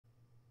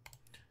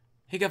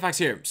Hey, Fox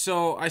here.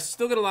 So I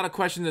still get a lot of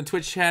questions in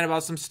Twitch chat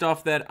about some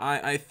stuff that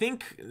I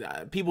think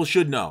people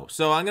should know.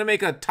 So I'm going to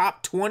make a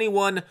top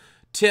 21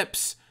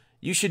 tips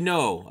you should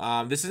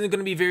know. This isn't going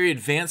to be very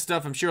advanced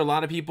stuff. I'm sure a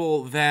lot of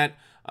people that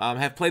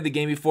have played the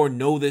game before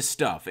know this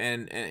stuff.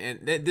 And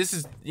this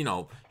is,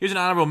 here's an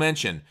honorable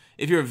mention.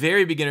 If you're a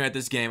very beginner at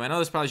this game, I know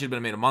this probably should have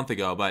been made a month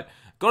ago, but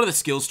go to the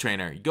skills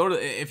trainer.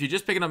 If you're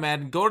just picking up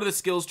Madden, go to the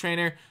skills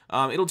trainer.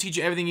 It'll teach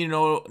you everything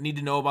you need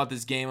to know about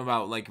this game,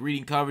 about like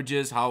reading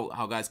coverages,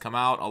 how guys come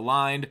out,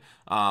 aligned,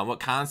 what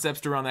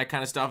concepts to run, that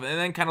kind of stuff, and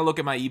then kind of look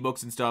at my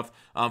ebooks and stuff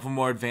for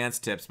more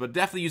advanced tips. But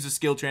definitely use the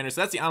skill trainer. So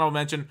that's the honorable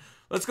mention.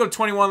 Let's go to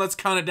 21. Let's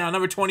count it down.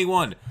 Number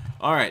 21.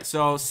 All right.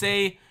 So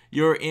say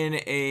you're in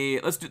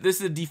this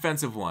is a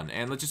defensive one,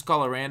 and let's just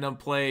call a random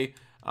play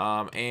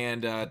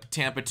and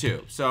Tampa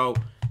 2. So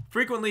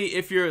frequently,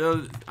 if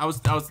you're, I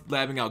was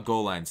labbing out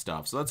goal line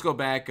stuff. So let's go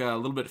back a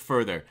little bit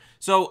further.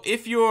 So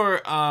if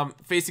you're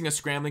facing a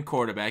scrambling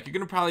quarterback, you're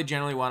going to probably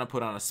generally want to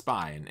put on a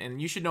spy.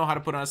 And you should know how to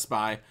put on a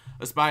spy.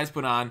 A spy is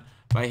put on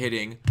by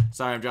hitting,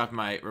 sorry, I'm dropping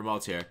my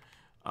remotes here.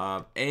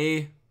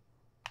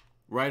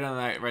 Right on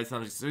that, right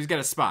on, so he's got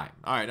a spy.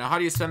 All right, now how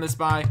do you send the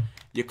spy?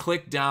 You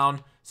click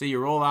down, say you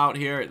roll out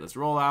here. Let's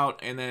roll out,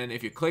 and then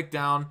if you click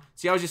down,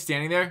 see how he's just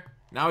standing there?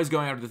 Now he's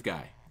going after this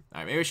guy. All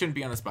right, maybe I shouldn't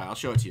be on the spy. I'll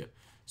show it to you.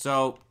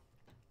 So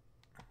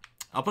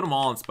I'll put them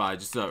all on spy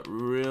just to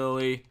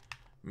really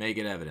make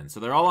it evident. So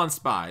they're all on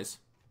spies,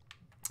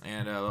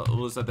 and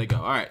we'll just let they go.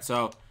 All right,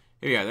 so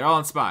here we are. They're all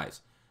on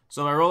spies.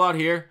 So if I roll out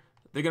here,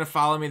 they're going to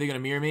follow me. They're going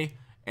to mirror me.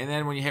 And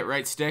then when you hit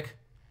right stick,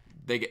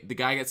 the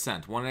guy gets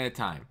sent one at a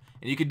time.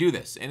 And you can do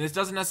this. And this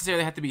doesn't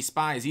necessarily have to be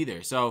spies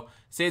either. So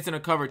say it's in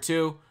a cover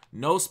 2,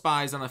 no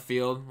spies on the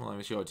field. Well, let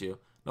me show it to you.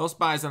 No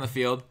spies on the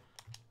field.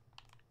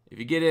 If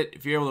you get it,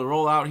 if you're able to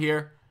roll out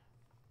here,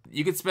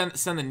 you could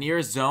send the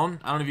nearest zone.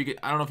 I don't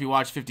know if you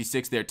watch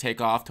 56 there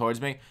take off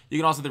towards me. You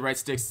can also the right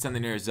sticks send the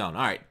nearest zone.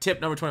 All right,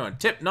 tip number 21.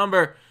 Tip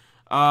number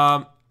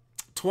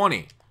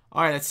 20.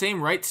 All right, that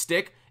same right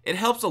stick, it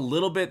helps a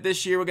little bit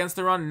this year against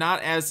the run.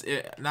 Not as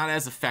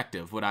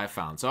effective, what I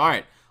found. So all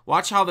right,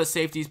 watch how the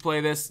safeties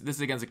play this. This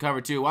is against the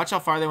cover 2. Watch how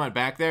far they went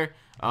back there.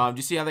 Do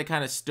you see how they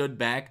kind of stood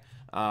back?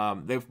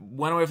 They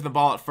went away from the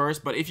ball at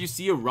first, but if you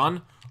see a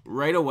run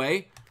right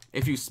away,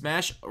 if you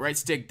smash right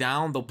stick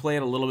down, they'll play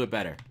it a little bit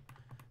better.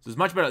 So it's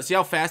much better. See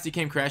how fast he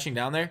came crashing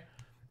down there?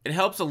 It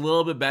helps a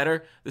little bit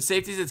better. The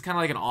safeties, it's kind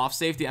of like an off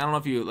safety. I don't know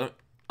if you...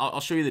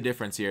 I'll show you the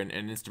difference here in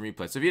instant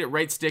replay. So if you hit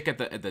right stick at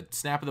the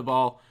snap of the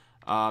ball,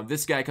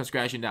 this guy comes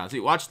crashing down. See,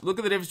 look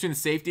at the difference between the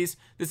safeties.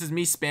 This is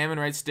me spamming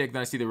right stick,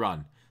 then I see the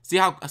run. See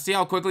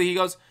how quickly he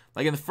goes?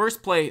 Like in the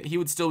first play, he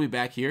would still be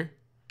back here.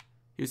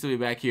 He would still be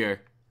back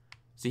here.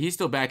 See, he's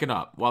still backing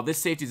up. While this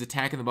safety's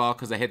attacking the ball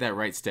because I hit that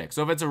right stick.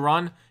 So if it's a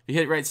run, if you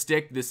hit right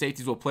stick, the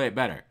safeties will play it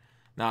better.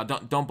 Now,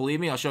 don't believe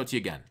me? I'll show it to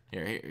you again.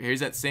 Here's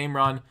that same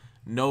run.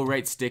 No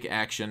right stick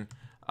action.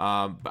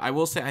 But I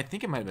will say, I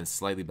think it might have been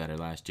slightly better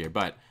last year.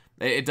 But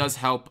it does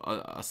help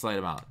a slight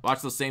amount.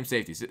 Watch those same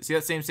safeties. See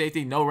that same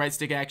safety? No right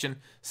stick action.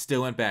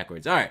 Still went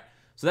backwards. All right.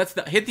 So that's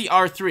hit the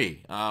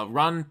R3.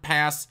 Run,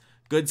 pass.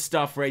 Good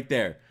stuff right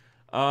there.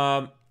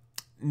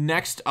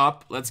 Next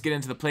up, let's get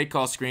into the play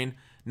call screen.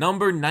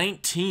 Number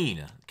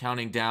 19.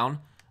 Counting down.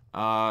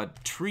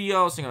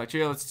 Trio. Single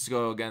trio. Let's just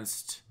go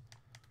against...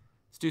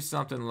 do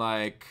something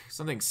like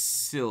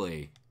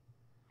silly.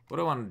 What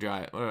do I want to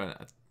try?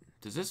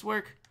 Does this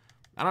work?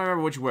 I don't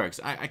remember which works.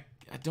 I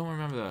don't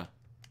remember the.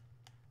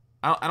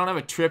 I don't have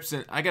a trips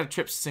and I got a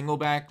trips single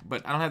back,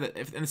 but I don't have that.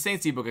 If in the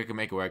Saints ebook I can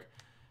make it work.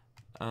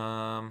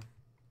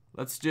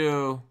 Let's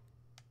do.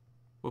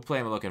 What play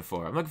am I looking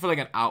for? I'm looking for like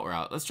an out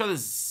route. Let's try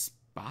this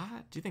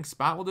spot. Do you think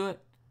spot will do it?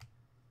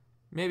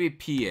 Maybe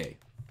PA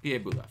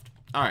boot left.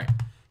 All right.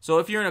 So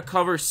if you're in a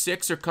cover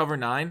 6 or cover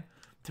 9.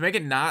 To make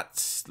it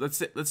not,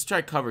 let's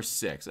try cover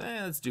 6.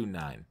 Let's do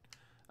 9.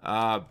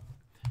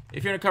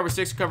 If you're in a cover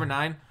 6 or cover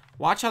 9,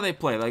 watch how they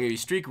play. Like if you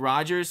streak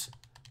Rodgers,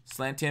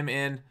 slant him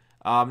in.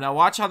 Now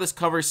watch how this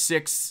cover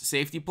 6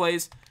 safety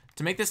plays.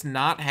 To make this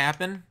not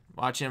happen,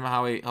 watch him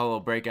how he'll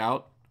break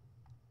out.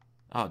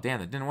 Oh damn,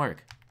 that didn't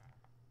work.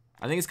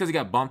 I think it's because he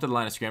got bumped at the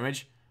line of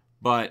scrimmage.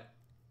 But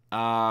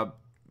on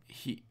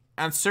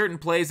certain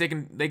plays they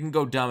can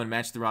go dumb and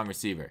match the wrong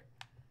receiver.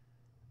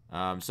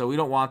 So we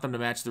don't want them to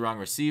match the wrong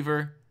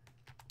receiver.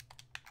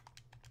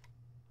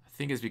 I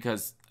think he's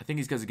because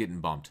of getting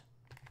bumped.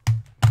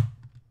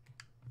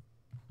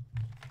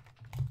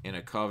 In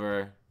a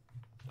cover.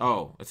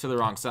 Oh, it's to the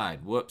wrong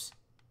side. Whoops.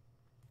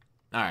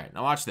 Alright,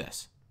 now watch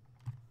this.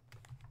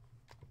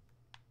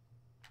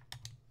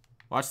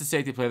 Watch the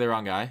safety play the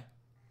wrong guy.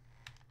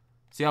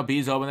 See how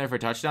B's open there for a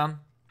touchdown?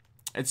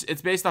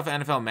 It's based off of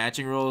NFL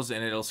matching rules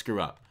and it'll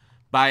screw up.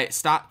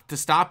 To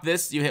stop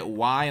this, you hit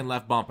Y and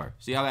left bumper.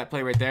 See how that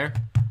play right there?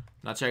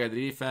 Now check out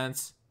the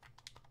defense.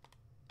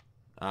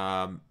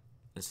 And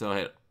so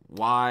hit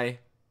Y.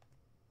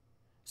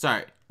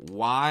 Sorry,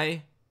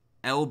 Y,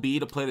 LB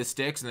to play the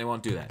sticks, and they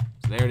won't do that.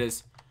 So there it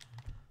is.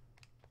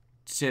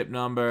 Tip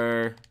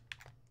number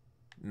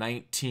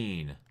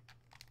 19.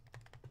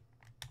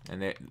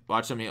 And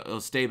watch him.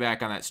 He'll stay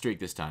back on that streak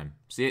this time.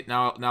 See it?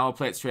 Now I'll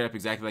play it straight up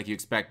exactly like you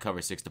expect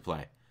cover 6 to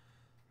play.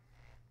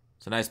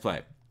 So nice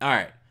play. All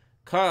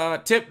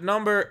right. Tip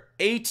number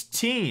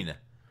 18.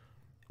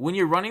 When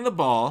you're running the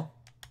ball,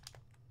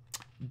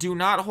 do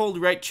not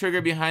hold right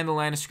trigger behind the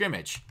line of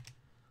scrimmage.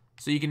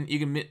 So you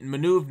can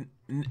maneuver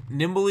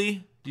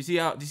nimbly. Do you see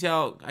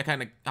how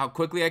how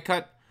quickly I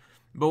cut?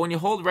 But when you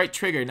hold right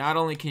trigger, not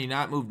only can you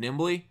not move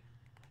nimbly,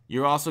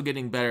 you're also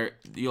getting better.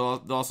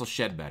 You'll also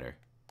shed better.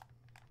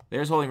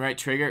 There's holding right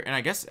trigger, and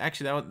I guess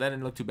actually that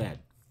didn't look too bad.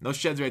 No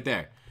sheds right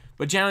there.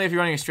 But generally, if you're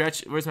running a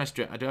stretch, where's my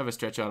stretch? I do have a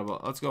stretch audible.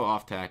 Let's go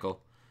off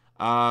tackle.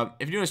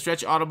 If you're doing a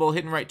stretch audible,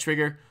 hitting right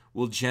trigger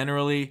will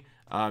generally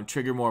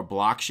trigger more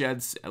block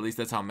sheds. At least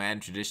that's how Madden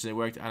traditionally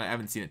worked. I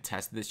haven't seen it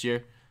tested this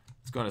year.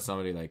 Let's go into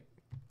somebody like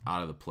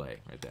out of the play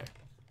right there.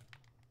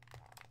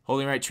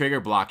 Holding right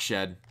trigger, block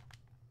shed.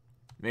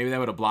 Maybe that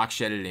would have block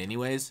shedded it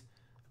anyways.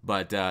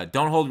 But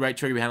don't hold right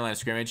trigger behind the line of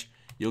scrimmage.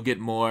 You'll get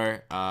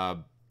more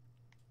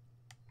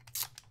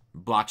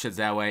block sheds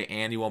that way,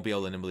 and you won't be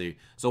able to nimbly.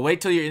 So wait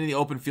till you're in the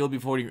open field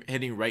before you're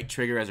hitting right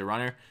trigger as a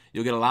runner.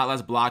 You'll get a lot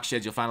less block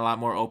sheds. You'll find a lot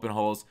more open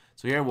holes.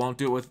 So here, I won't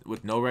do it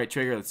with no right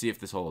trigger. Let's see if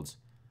this holds.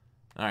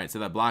 All right, so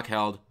that block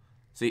held.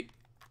 See,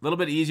 a little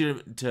bit easier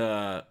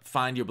to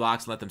find your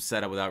blocks and let them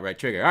set up without right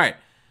trigger. All right,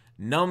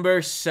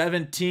 number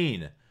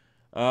 17.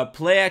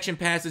 Play action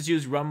passes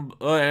use run.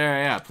 Oh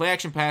yeah. Play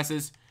action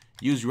passes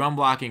use run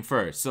blocking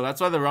first. So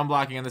that's why the run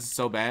blocking on this is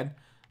so bad.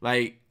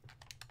 Like,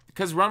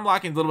 because run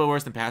blocking is a little bit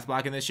worse than pass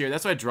blocking this year.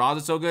 That's why draws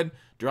is so good.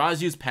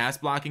 Draws use pass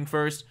blocking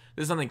first.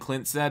 This is something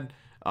Clint said.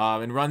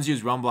 And runs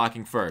use run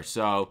blocking first.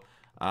 So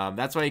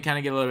that's why you kind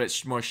of get a little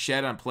bit more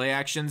shed on play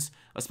actions,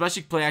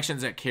 especially play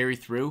actions that carry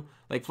through.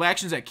 Like play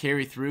actions that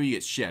carry through, you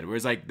get shed.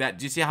 Whereas like that,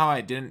 do you see how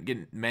I didn't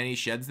get many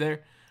sheds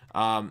there?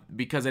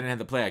 Because I didn't have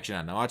the play action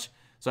on. Now watch.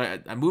 So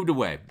I moved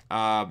away.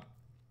 Does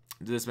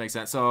this make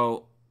sense?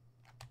 So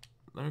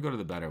let me go to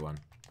the better one.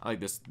 I like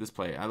this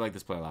play. I like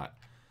this play a lot.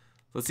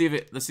 Let's see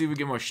if we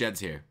get more sheds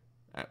here.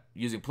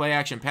 Using play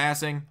action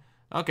passing.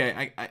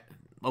 Okay, I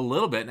a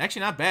little bit.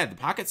 Actually, not bad. The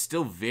pocket's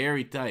still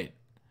very tight.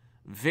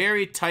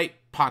 Very tight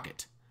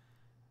pocket.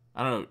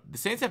 I don't know. The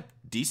Saints have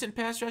decent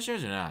pass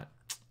rushers or not?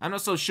 I'm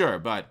not so sure.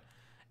 But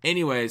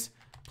anyways,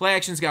 play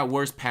action's got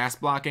worse pass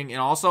blocking.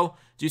 And also,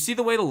 do you see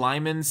the way the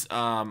linemen's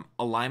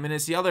alignment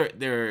is? See how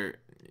they're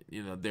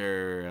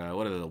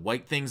what are the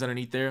white things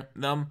underneath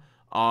them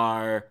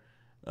are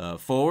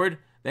forward?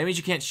 That means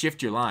you can't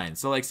shift your line.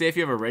 So, like, say if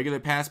you have a regular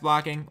pass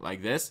blocking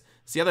like this,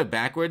 see how they're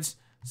backwards?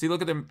 See,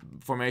 look at the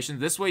formation.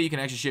 This way you can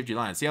actually shift your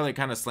line. See how they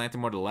kind of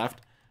slanted more to the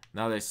left?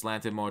 Now they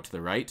slanted more to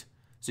the right.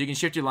 So you can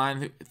shift your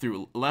line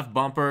through left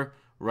bumper,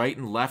 right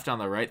and left on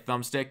the right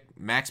thumbstick.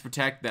 Max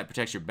protect, that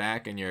protects your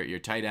back and your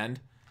tight end.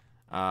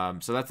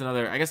 So that's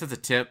another, I guess that's a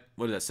tip.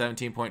 What is that,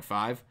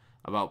 17.5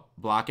 about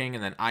blocking?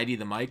 And then ID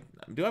the mic.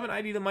 Do I have an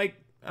ID the mic?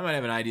 I might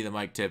have an ID the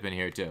mic tip in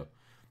here too.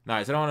 All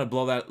right, so I don't want to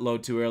blow that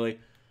load too early.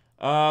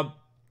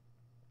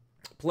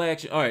 Play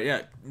action. All right,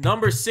 yeah.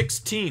 Number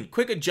 16,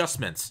 quick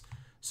adjustments.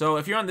 So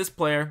if you're on this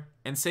player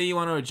and say you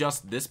want to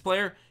adjust this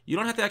player, you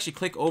don't have to actually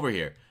click over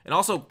here. And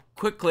also,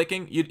 quick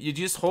clicking, you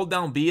just hold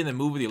down B and then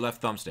move with your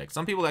left thumbstick.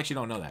 Some people actually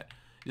don't know that.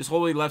 Just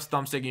hold with your left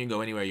thumbstick and you can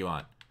go anywhere you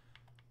want.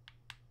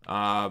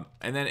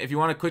 And then if you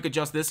want to quick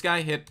adjust this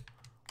guy, hit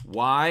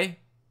Y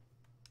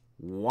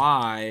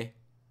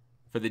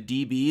for the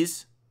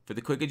DBs for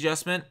the quick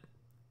adjustment.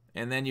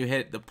 And then you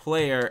hit the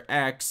player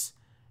X,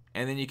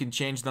 and then you can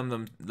change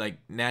them like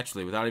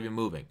naturally without even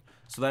moving.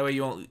 So that way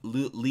you won't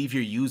leave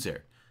your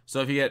user. So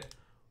if you get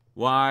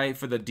Y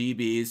for the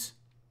DBs,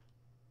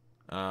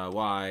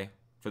 Y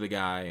for the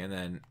guy, and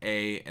then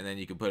A, and then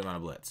you can put him on a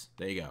blitz.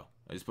 There you go.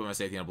 I just put my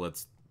safety on a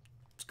blitz.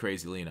 It's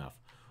crazily enough.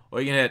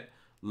 Or you can hit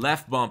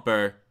left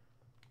bumper,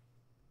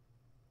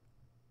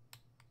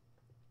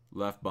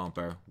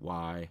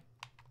 Y,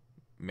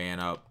 man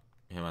up,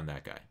 him on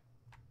that guy.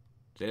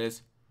 See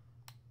this?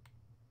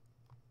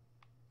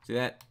 See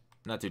that?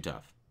 Not too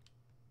tough.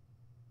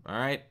 All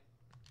right.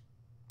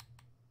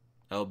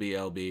 LB,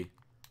 LB,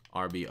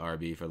 RB,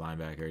 RB for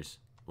linebackers,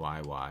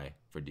 YY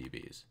for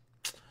DBs.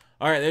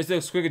 All right, there's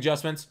those quick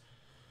adjustments.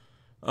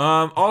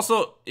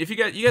 Also, if you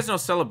guys know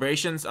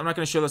celebrations, I'm not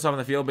going to show this off on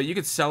the field, but you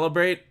could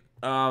celebrate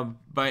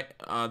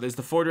there's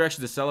the 4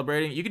 directions of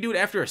celebrating. You can do it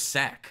after a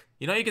sack.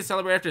 You know you can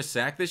celebrate after a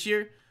sack this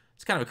year?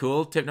 It's kind of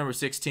cool. Tip number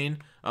 16. You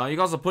can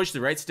also push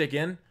the right stick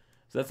in.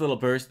 So that's a little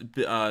burst,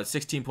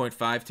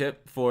 16.5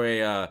 tip for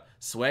a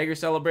swagger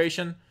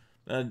celebration.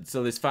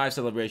 So there's 5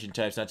 celebration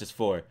types, not just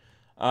 4.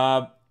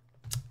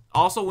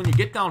 Also, when you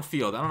get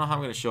downfield, I don't know how I'm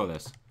going to show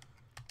this.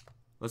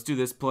 Let's do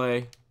this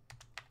play.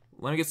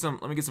 Let me get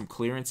some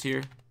clearance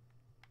here.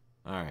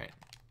 All right.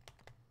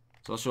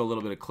 So I'll show a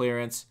little bit of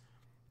clearance.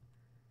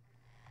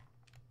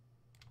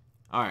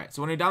 All right.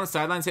 So when you're down the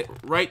sidelines, hit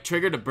right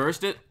trigger to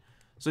burst it.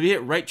 So if you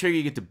hit right trigger,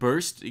 you get to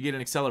burst. You get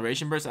an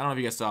acceleration burst. I don't know if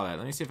you guys saw that.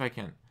 Let me see if I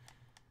can.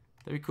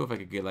 That'd be cool if I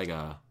could get like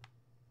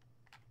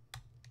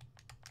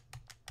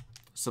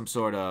some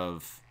sort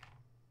of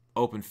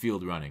open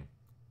field running.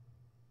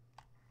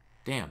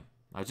 Damn.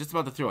 I was just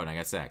about to throw it and I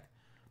got sacked.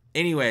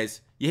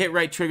 Anyways, you hit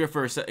right trigger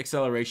for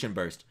acceleration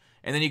burst,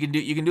 and then you can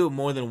do it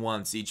more than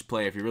once each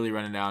play if you're really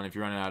running down. If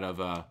you're running out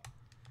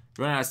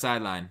of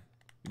sideline,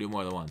 you do it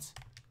more than once.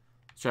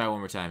 Let's try it one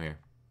more time here.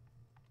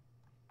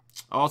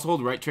 I'll also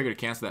hold right trigger to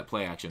cancel that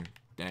play action.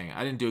 Dang,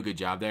 I didn't do a good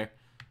job there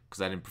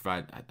because I didn't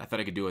provide. I thought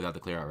I could do it without the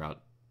clear out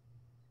route.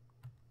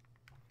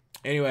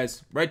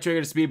 Anyways, right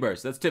trigger to speed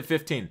burst. That's tip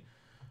 15.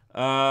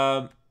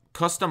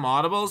 Custom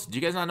audibles. Do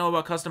you guys not know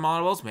about custom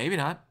audibles? Maybe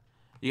not.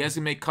 You guys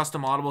can make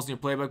custom audibles in your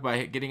playbook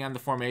by getting on the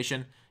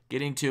formation,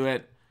 getting to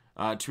it.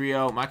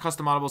 Trio. My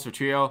custom audibles for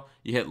trio,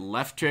 you hit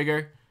left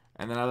trigger,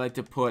 and then I like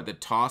to put the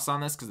toss on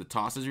this because the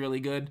toss is really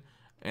good.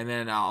 And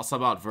then I'll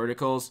sub out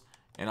verticals,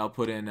 and I'll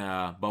put in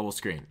bubble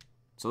screen.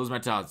 So those are my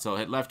toss. So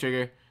hit left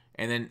trigger,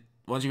 and then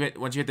once you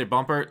hit their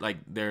bumper, like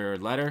their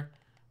letter,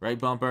 right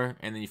bumper,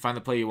 and then you find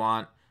the play you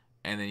want,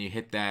 and then you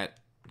hit that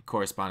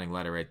corresponding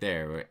letter right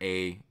there, or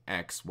A,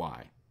 X,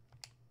 Y.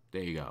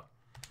 There you go.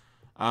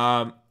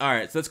 All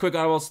right, so that's quick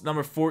audibles.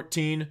 Number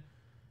 14.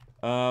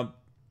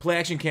 Play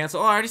action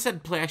cancel. Oh, I already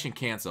said play action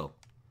cancel.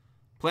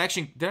 Play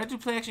action. Did I do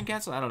play action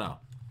cancel? I don't know.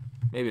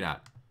 Maybe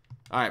not.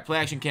 All right, play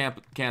action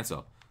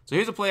cancel. So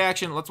here's a play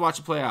action. Let's watch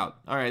it play out.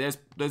 All right,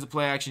 there's a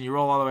play action. You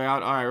roll all the way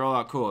out. All right, roll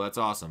out. Cool. That's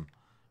awesome.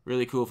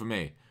 Really cool for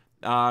me.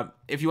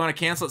 If you want to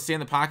cancel it, stay in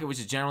the pocket, which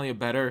is generally a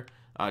better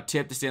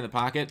tip to stay in the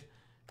pocket.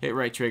 Hit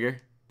right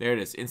trigger. There it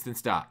is. Instant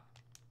stop.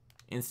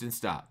 Instant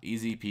stop.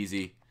 Easy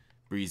peasy,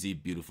 breezy,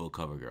 beautiful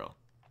cover girl.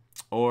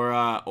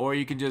 Or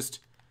you can just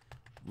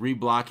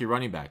reblock your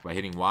running back by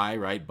hitting Y,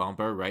 right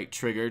bumper, right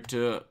trigger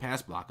to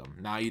pass block them.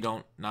 Now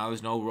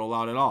there's no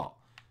rollout at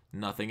all.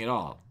 Nothing at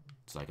all.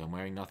 It's like I'm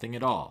wearing nothing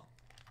at all.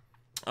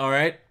 All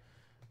right.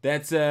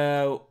 That's,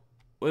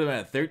 what am I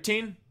at,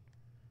 13?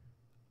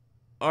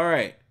 All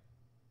right.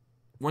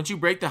 Once you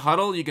break the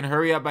huddle, you can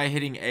hurry up by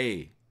hitting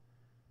A.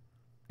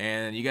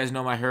 And you guys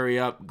know my hurry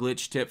up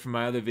glitch tip from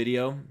my other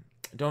video.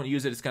 Don't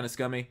use it. It's kind of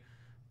scummy.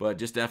 But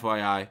just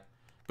FYI.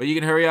 But you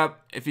can hurry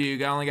up if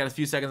you only got a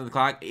few seconds on the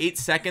clock. 8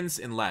 seconds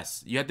and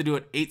less. You have to do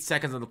it 8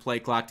 seconds on the play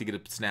clock to get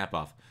a snap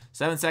off.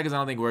 7 seconds I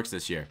don't think works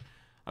this year.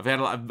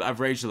 I've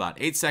raged a lot.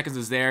 8 seconds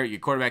is there. Your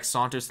quarterback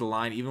saunters to the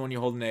line even when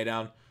you're holding A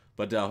down.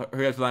 But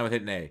hurry up to the line with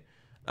hitting A.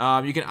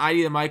 You can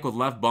ID the mic with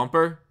left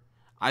bumper.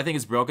 I think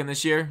it's broken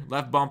this year.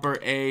 Left bumper,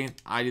 A,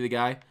 ID the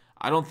guy.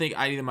 I don't think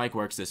ID the mic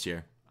works this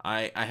year.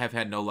 I have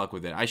had no luck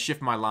with it. I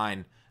shift my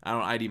line. I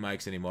don't ID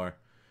mics anymore.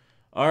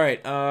 All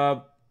right.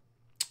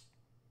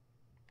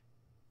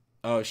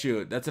 Oh,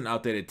 shoot. That's an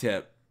outdated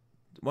tip.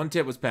 One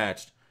tip was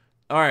patched.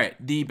 All right.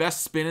 The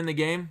best spin in the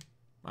game.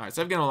 All right.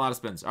 So I've gotten a lot of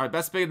spins. All right.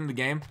 Best spin in the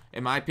game,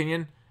 in my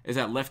opinion, is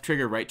that left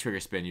trigger, right trigger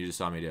spin you just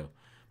saw me do.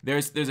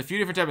 There's a few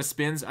different types of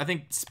spins. I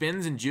think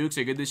spins and jukes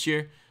are good this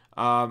year.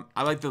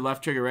 I like the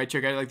left trigger, right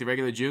trigger. I like the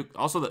regular juke.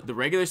 Also, the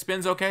regular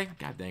spin's okay.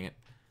 God dang it.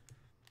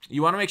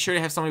 You want to make sure to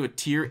have somebody with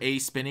tier A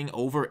spinning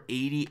over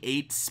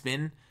 88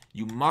 spin.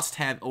 You must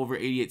have over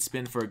 88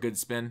 spin for a good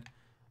spin.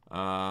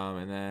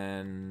 And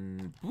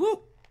then,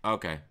 whoop.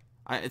 Okay,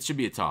 it should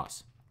be a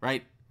toss,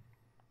 right?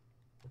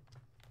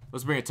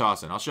 Let's bring a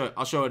toss in. I'll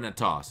show it in a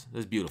toss.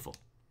 This is beautiful.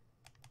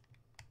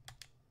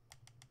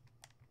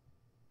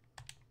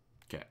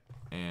 Okay,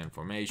 and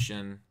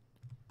formation.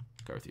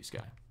 Cover 3 sky.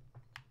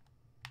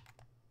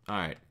 All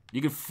right,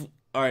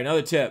 all right,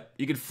 another tip.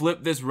 You could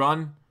flip this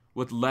run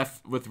with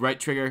right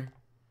trigger.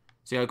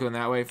 See how it goes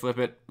that way? Flip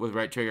it with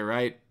right trigger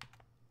right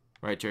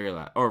trigger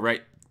left, or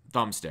right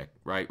thumbstick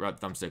right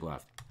thumbstick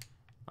left.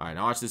 All right,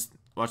 now watch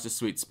this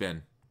sweet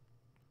spin.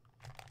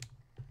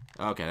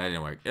 Okay, that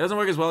didn't work. It doesn't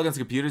work as well against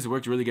computers. It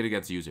worked really good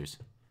against users.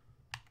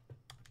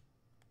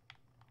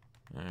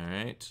 All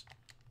right,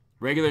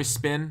 regular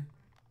spin.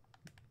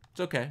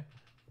 It's okay.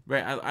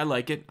 Right, I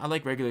like it. I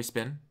like regular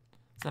spin.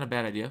 It's not a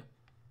bad idea.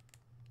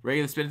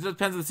 Regular spin. It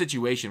depends on the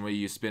situation whether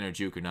you use spin or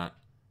juke or not.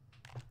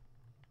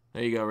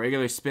 There you go.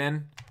 Regular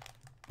spin.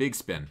 Big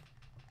spin.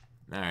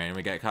 Alright, and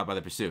we got caught by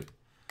the pursuit.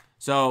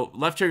 So,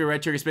 left trigger,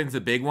 right trigger spin is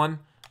the big one.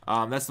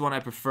 That's the one I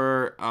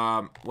prefer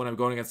when I'm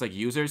going against like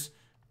users,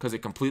 because it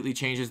completely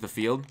changes the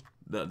field,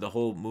 the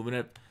whole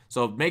movement.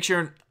 So, make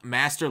sure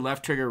master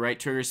left trigger, right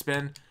trigger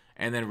spin,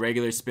 and then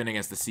regular spin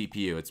against the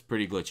CPU. It's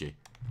pretty glitchy.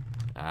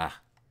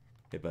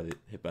 Hit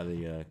by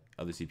the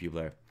other CPU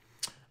player.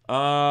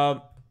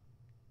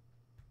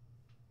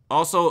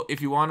 Also,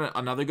 if you want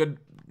another good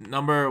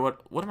number,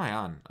 what am I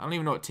on? I don't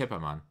even know what tip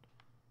I'm on.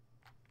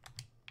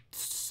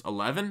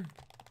 11?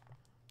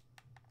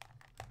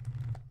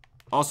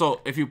 Also,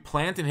 if you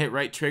plant and hit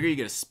right trigger, you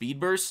get a speed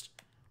burst,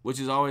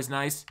 which is always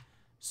nice.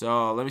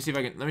 So let me see if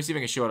I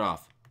can show it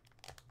off.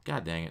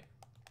 God dang it.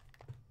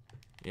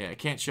 Yeah, I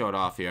can't show it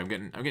off here. I'm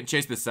getting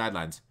chased to the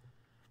sidelines.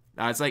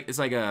 It's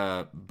like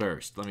a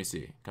burst. Let me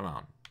see. Come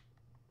on.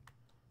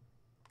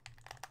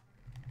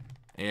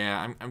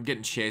 Yeah, I'm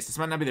getting chased. This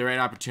might not be the right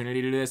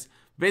opportunity to do this.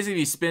 Basically,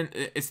 you spin.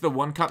 It's the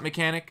one cut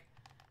mechanic.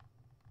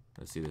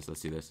 Let's see this.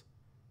 Let's see this.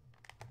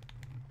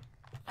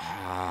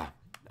 All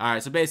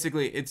right. So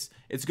basically, it's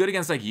good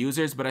against like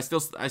users, but I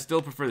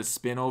still prefer the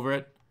spin over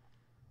it.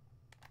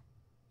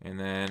 And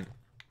then,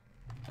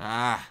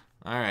 all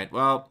right.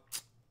 Well,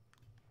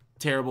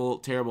 terrible,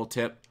 terrible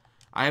tip.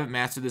 I haven't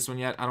mastered this one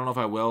yet. I don't know if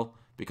I will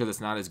because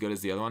it's not as good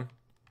as the other one.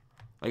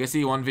 Like I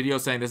see one video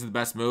saying this is the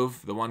best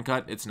move, the one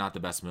cut. It's not the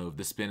best move.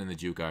 The spin and the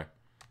juke are.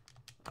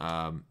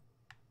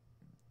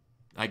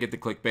 I get the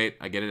clickbait.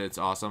 I get it. It's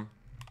awesome,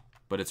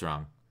 but it's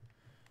wrong.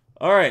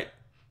 All right.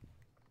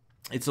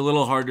 It's a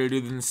little harder to do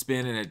than the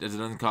spin, and it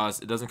doesn't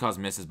cause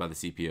misses by the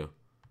CPU.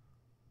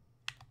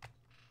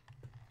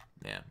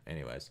 Yeah.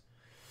 Anyways,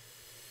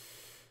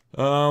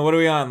 what are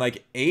we on?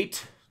 Like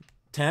 8,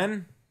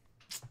 10?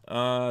 Did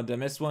I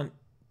miss one?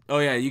 Oh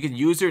yeah, you can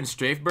user and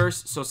strafe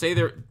burst. So so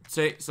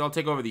I'll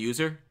take over the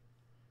user.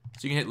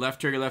 So you can hit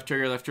left trigger, left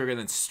trigger, left trigger, and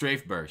then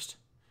strafe burst.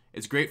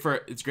 It's great for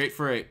a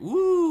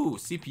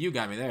CPU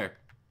got me there.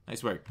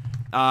 Nice work.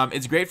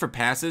 It's great for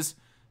passes.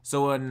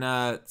 So when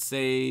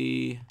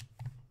say,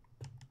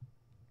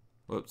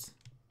 whoops,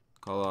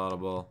 call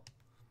audible.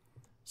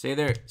 Say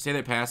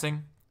they're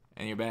passing,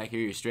 and you're back here.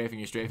 You're strafing.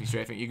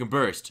 You can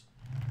burst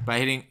by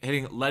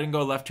letting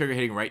go left trigger,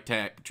 hitting right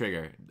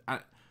trigger.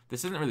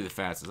 This isn't really the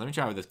fastest. Let me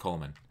try with this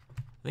Coleman.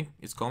 I think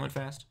is Coleman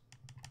fast.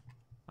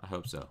 I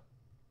hope so.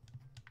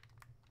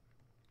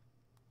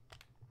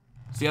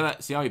 See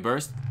how he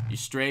burst? You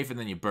strafe and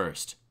then you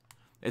burst.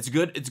 It's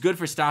good. It's good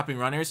for stopping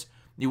runners.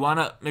 You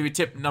wanna maybe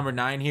tip number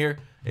 9 here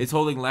is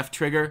holding left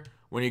trigger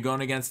when you're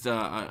going against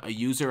a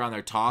user on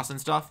their toss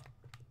and stuff.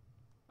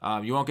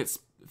 You won't get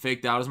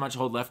faked out as much.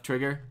 Hold left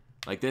trigger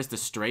like this to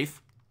strafe,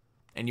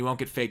 and you won't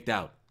get faked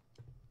out.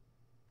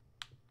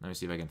 Let me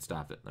see if I can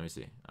stop it. Let me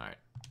see. All right.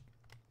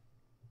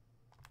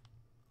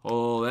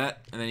 Hold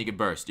that, and then you can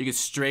burst. You can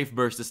strafe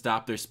burst to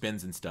stop their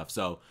spins and stuff.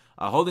 So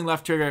holding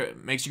left trigger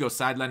makes you go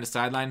sideline to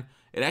sideline.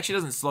 It actually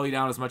doesn't slow you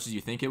down as much as you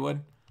think it would.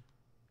 It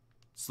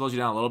slows you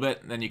down a little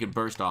bit, and then you can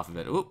burst off of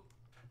it. Oop.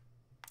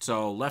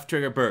 So left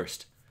trigger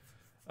burst.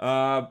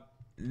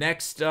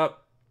 Next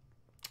up.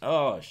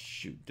 Oh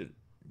shoot!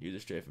 User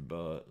strafe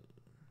above.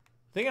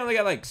 I think I only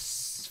got like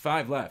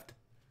 5 left.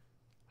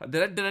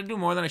 Did I do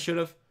more than I should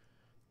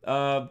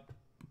have?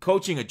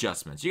 Coaching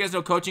adjustments. You guys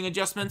know coaching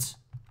adjustments?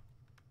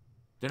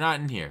 They're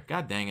not in here.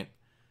 God dang it.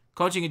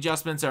 Coaching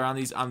adjustments are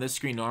on this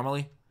screen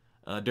normally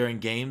during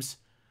games.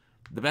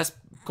 The best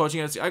coaching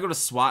adjustments, I go to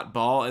SWAT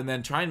ball and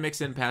then try and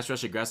mix in pass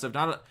rush aggressive,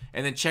 and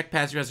then check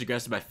pass rush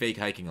aggressive by fake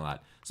hiking a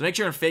lot. So make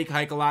sure and fake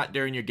hike a lot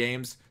during your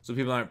games so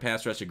people aren't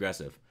pass rush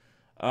aggressive.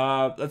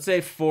 Let's say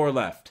 4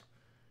 left.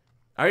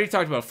 I already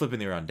talked about flipping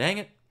the around. Dang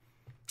it.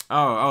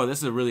 Oh, this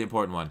is a really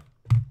important one.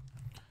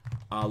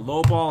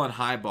 Low ball and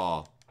high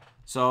ball.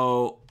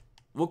 So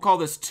we'll call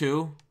this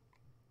 2.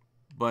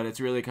 But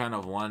it's really kind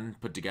of 1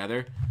 put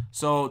together.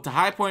 So to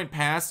high point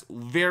pass,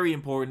 very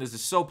important. This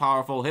is so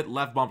powerful. Hit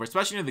left bumper,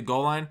 especially near the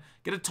goal line.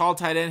 Get a tall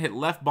tight end, hit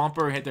left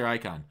bumper, hit their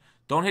icon.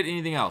 Don't hit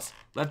anything else.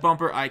 Left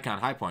bumper,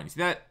 icon, high point. You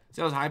see that?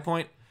 See that was high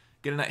point?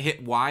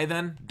 Hit Y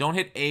then. Don't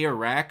hit A or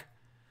rack.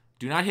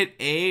 Do not hit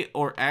A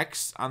or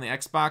X on the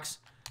Xbox.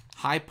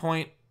 High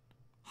point,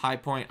 high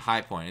point,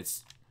 high point.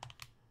 It's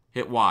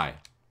hit Y.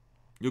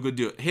 You'll go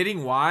do it.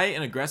 Hitting Y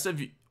and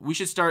aggressive, we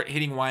should start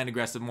hitting Y and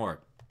aggressive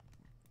more.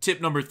 Tip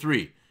number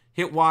 3,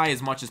 hit Y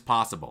as much as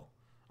possible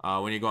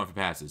when you're going for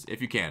passes, if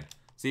you can.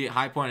 See,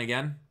 high point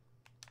again.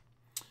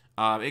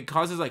 It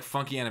causes like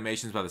funky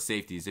animations by the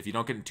safeties if you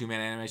don't get in 2-man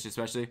animation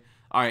especially.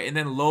 All right, and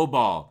then low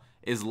ball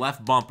is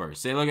left bumper.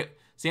 See,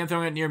 I'm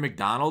throwing it near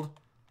McDonald.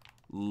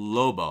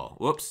 Low ball.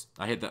 Whoops,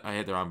 I hit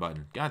the wrong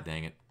button. God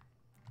dang it.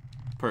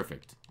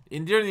 Perfect.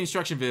 During the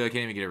instruction video, I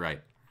can't even get it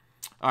right.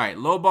 All right,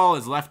 low ball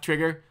is left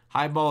trigger.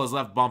 High ball is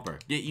left bumper.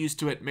 Get used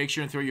to it. Make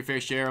sure and throw your fair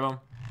share of them.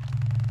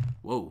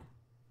 Whoa.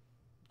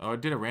 Oh,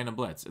 it did a random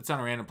blitz. It's on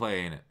a random play,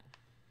 ain't it?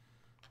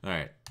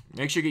 Alright.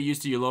 Make sure you get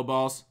used to your low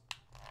balls.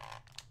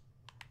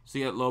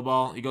 See that low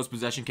ball? He goes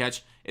possession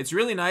catch. It's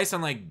really nice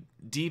on like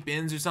deep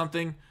ins or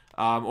something.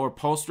 Or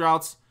post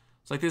routes.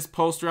 It's like this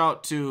post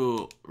route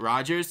to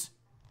Rodgers.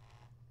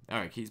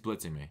 Alright, he's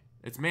blitzing me.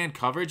 It's man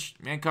coverage.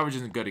 Man coverage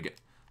isn't good again.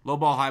 Low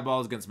ball, high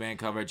balls against man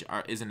coverage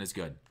isn't as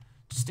good.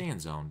 Just stay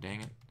in zone,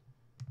 dang it.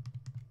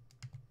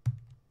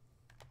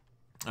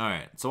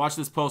 Alright, so watch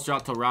this post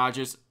route to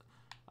Rodgers.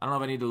 I don't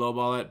know if I need to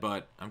lowball it,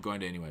 but I'm going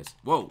to anyways.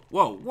 Whoa,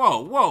 whoa,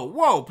 whoa, whoa,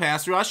 whoa,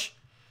 pass rush.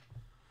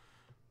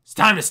 It's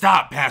time to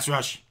stop, pass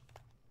rush.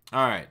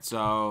 All right,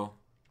 so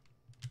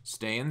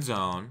stay in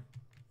zone.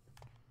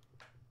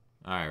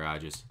 All right,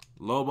 Rodgers.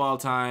 Lowball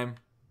time.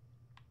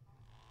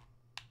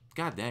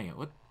 God dang it.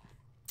 What?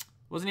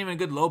 Wasn't even a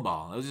good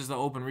lowball. It was just an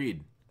open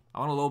read. I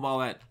want to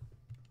lowball that.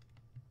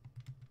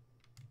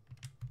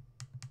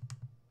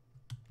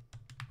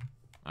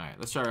 All right,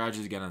 let's try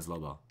Rodgers again on his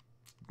lowball.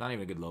 Not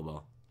even a good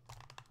lowball.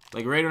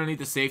 Like right underneath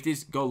the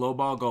safeties, go low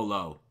ball, go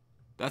low.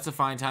 That's a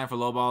fine time for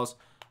low balls.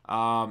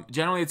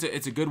 Generally,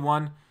 it's a good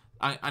one.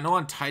 I know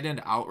on tight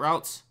end out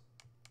routes.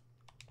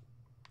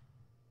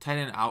 Tight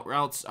end out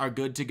routes are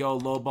good to go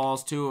low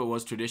balls too. It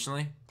was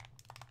traditionally.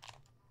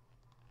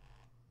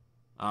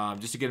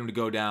 Just to get them to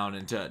go down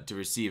and to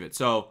receive it.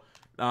 So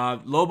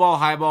low ball,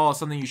 high ball is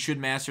something you should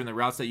master in the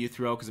routes that you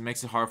throw because it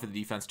makes it hard for the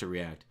defense to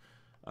react.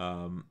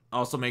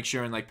 Also make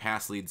sure in like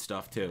pass lead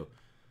stuff too.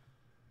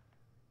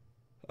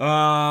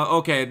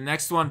 Okay,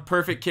 next one,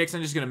 perfect kicks.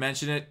 I'm just gonna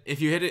mention it.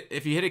 If you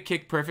hit a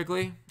kick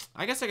perfectly,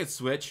 I guess I could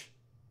switch.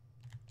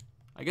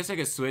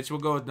 We'll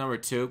go with number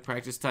 2,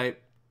 practice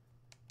type.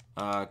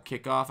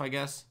 Kickoff, I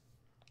guess.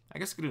 I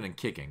guess I could do it in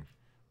kicking.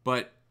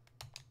 But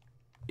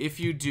if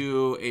you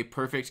do a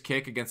perfect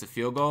kick against a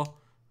field goal,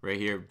 right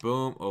here,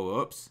 boom. Oh,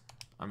 whoops.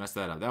 I messed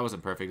that up. That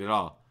wasn't perfect at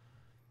all.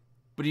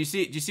 But do you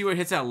see where it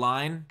hits that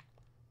line?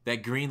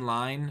 That green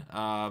line?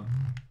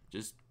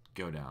 Just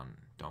go down.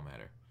 Don't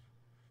matter.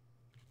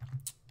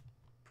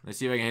 Let's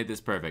see if I can hit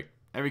this perfect.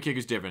 Every kick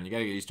is different. You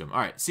gotta get used to them.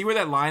 Alright, see where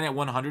that line at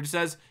 100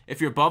 says?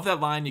 If you're above that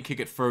line, you kick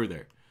it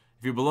further.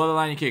 If you're below the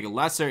line, you kick it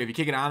lesser. If you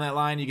kick it on that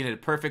line, you can hit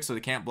it perfect so they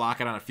can't block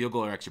it on a field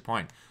goal or extra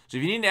point. So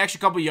if you need an extra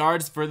couple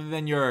yards further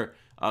than your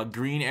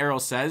green arrow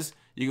says,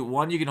 you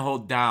can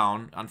hold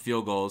down on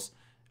field goals.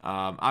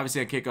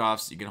 Obviously on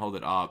kickoffs, you can hold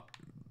it up.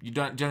 You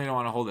generally don't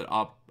want to hold it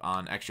up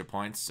on extra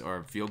points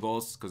or field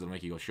goals because it'll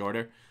make you go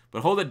shorter.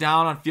 But hold it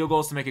down on field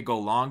goals to make it go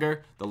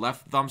longer. The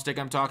left thumbstick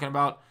I'm talking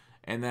about.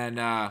 And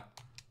then,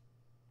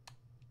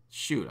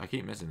 shoot, I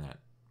keep missing that.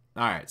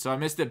 Alright, so I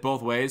missed it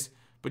both ways.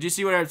 But you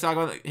see what I was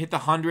talking about? Hit the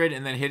 100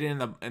 and then hit it in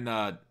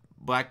the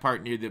black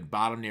part near the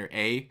bottom near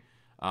A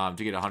to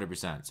get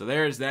 100%. So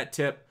there's that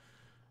tip.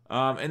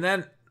 And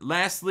then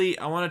lastly,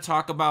 I want to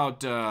talk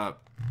about, I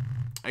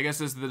guess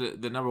this is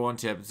the number 1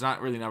 tip. It's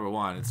not really number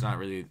 1. It's not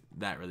really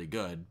that really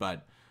good.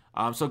 But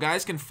so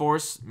guys can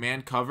force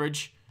man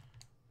coverage.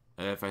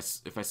 If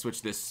I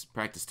switch this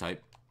practice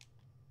type.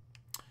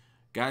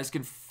 Guys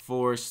can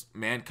force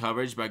man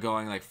coverage by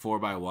going like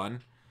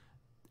 4x1.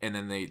 And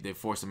then they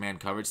force a man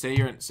coverage. Say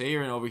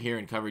you're in over here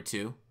in cover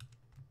 2.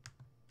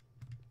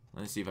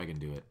 Let me see if I can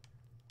do it.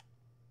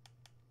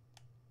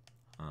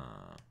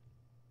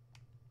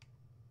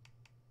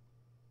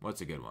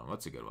 What's a good one?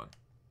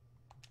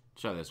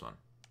 Try this one.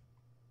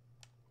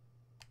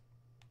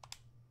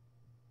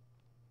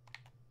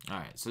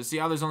 Alright, so see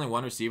how there's only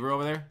one receiver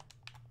over there?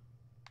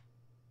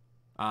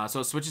 So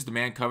it switches to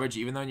man coverage.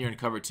 Even though you're in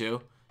cover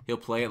 2, he'll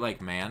play it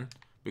like man.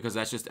 Because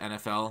that's just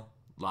NFL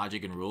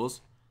logic and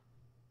rules.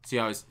 See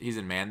how he's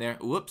in man there?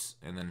 Whoops.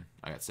 And then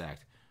I got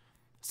sacked.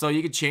 So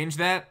you could change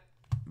that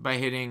by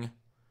hitting...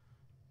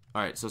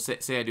 Alright, so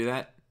say I do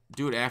that.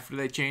 Do it after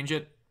they change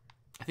it.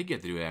 I think you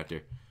have to do it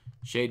after.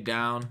 Shade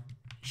down.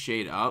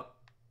 Shade up.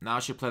 Now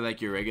it should play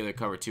like your regular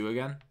cover 2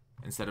 again.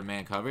 Instead of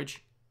man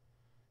coverage.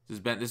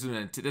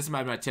 This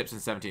might be my tips in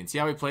 17. See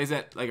how he plays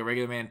that like a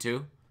regular man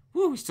 2?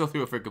 Woo, he still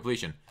threw it for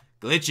completion.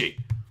 Glitchy.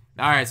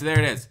 Alright, so there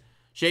it is.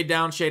 Shade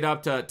down, shade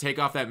up to take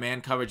off that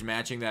man coverage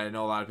matching that I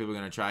know a lot of people are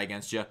going to try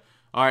against you.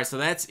 Alright, so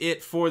that's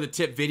it for the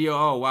tip video.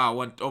 Oh, wow,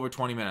 went over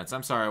 20 minutes.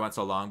 I'm sorry I went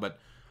so long, but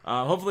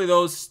hopefully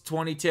those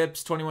 21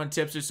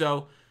 tips or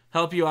so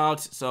help you out.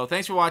 So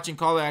thanks for watching.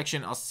 Call to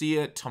action. I'll see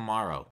you tomorrow.